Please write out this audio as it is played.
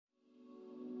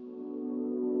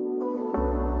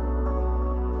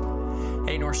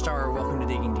North Star, welcome to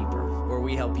Digging Deeper, where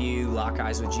we help you lock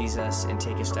eyes with Jesus and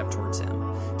take a step towards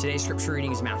Him. Today's scripture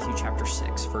reading is Matthew chapter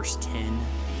 6, verse 10.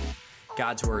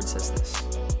 God's word says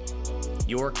this: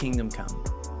 "Your kingdom come,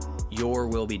 your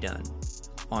will be done,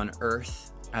 on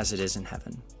earth as it is in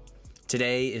heaven."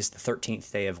 Today is the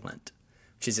 13th day of Lent,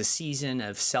 which is a season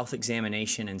of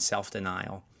self-examination and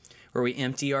self-denial, where we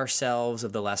empty ourselves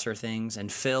of the lesser things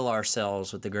and fill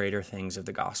ourselves with the greater things of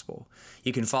the gospel.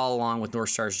 You can follow along with North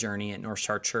Star's journey at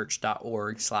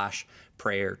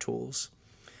northstarchurch.org/prayer tools.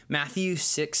 Matthew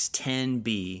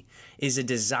 6:10b is a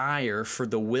desire for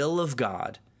the will of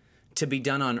God to be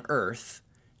done on earth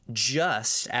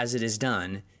just as it is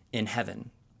done in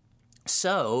heaven.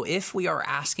 So, if we are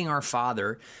asking our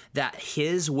Father that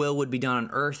His will would be done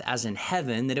on earth as in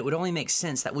heaven, then it would only make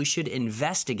sense that we should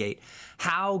investigate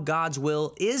how God's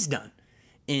will is done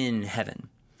in heaven.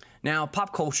 Now,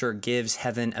 pop culture gives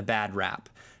heaven a bad rap.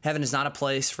 Heaven is not a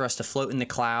place for us to float in the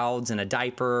clouds in a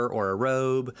diaper or a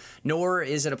robe, nor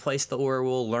is it a place where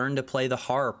we'll learn to play the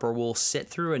harp or we'll sit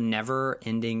through a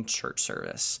never-ending church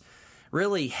service.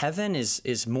 Really, heaven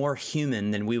is more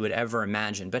human than we would ever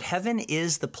imagine, but heaven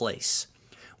is the place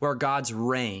where God's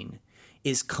reign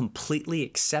is completely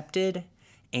accepted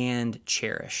and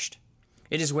cherished.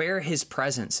 It is where His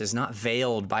presence is not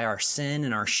veiled by our sin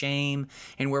and our shame,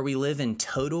 and where we live in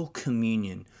total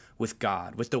communion with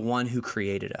God, with the one who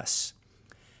created us.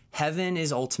 Heaven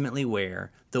is ultimately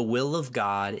where the will of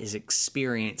God is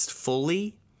experienced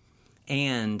fully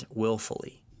and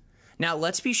willfully. Now,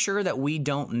 let's be sure that we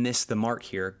don't miss the mark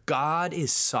here. God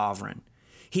is sovereign.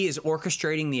 He is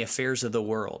orchestrating the affairs of the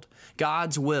world.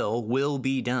 God's will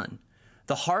be done.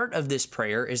 The heart of this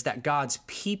prayer is that God's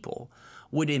people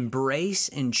would embrace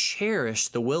and cherish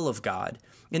the will of God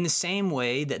in the same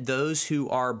way that those who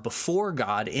are before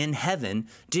God in heaven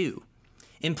do.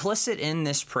 Implicit in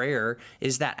this prayer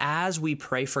is that as we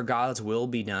pray for God's will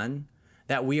be done,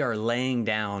 that we are laying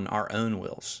down our own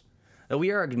wills. That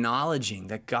we are acknowledging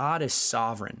that God is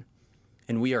sovereign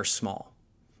and we are small,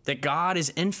 that God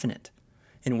is infinite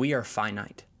and we are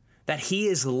finite, that He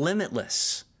is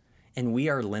limitless and we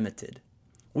are limited.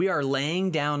 We are laying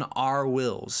down our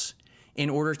wills in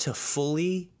order to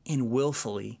fully and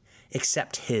willfully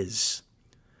accept His.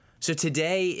 So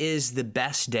today is the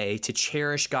best day to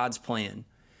cherish God's plan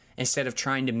instead of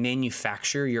trying to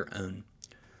manufacture your own.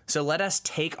 So let us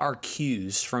take our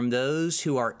cues from those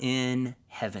who are in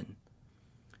heaven.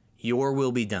 Your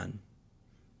will be done,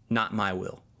 not my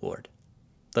will, Lord.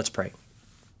 Let's pray.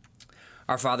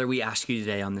 Our Father, we ask you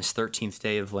today on this 13th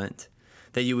day of Lent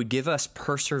that you would give us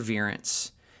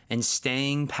perseverance and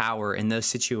staying power in those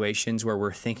situations where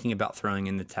we're thinking about throwing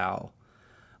in the towel.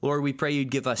 Lord, we pray you'd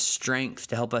give us strength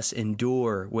to help us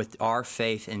endure with our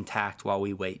faith intact while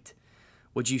we wait.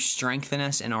 Would you strengthen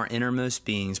us in our innermost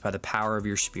beings by the power of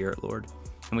your Spirit, Lord?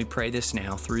 And we pray this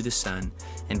now through the Son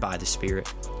and by the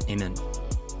Spirit. Amen.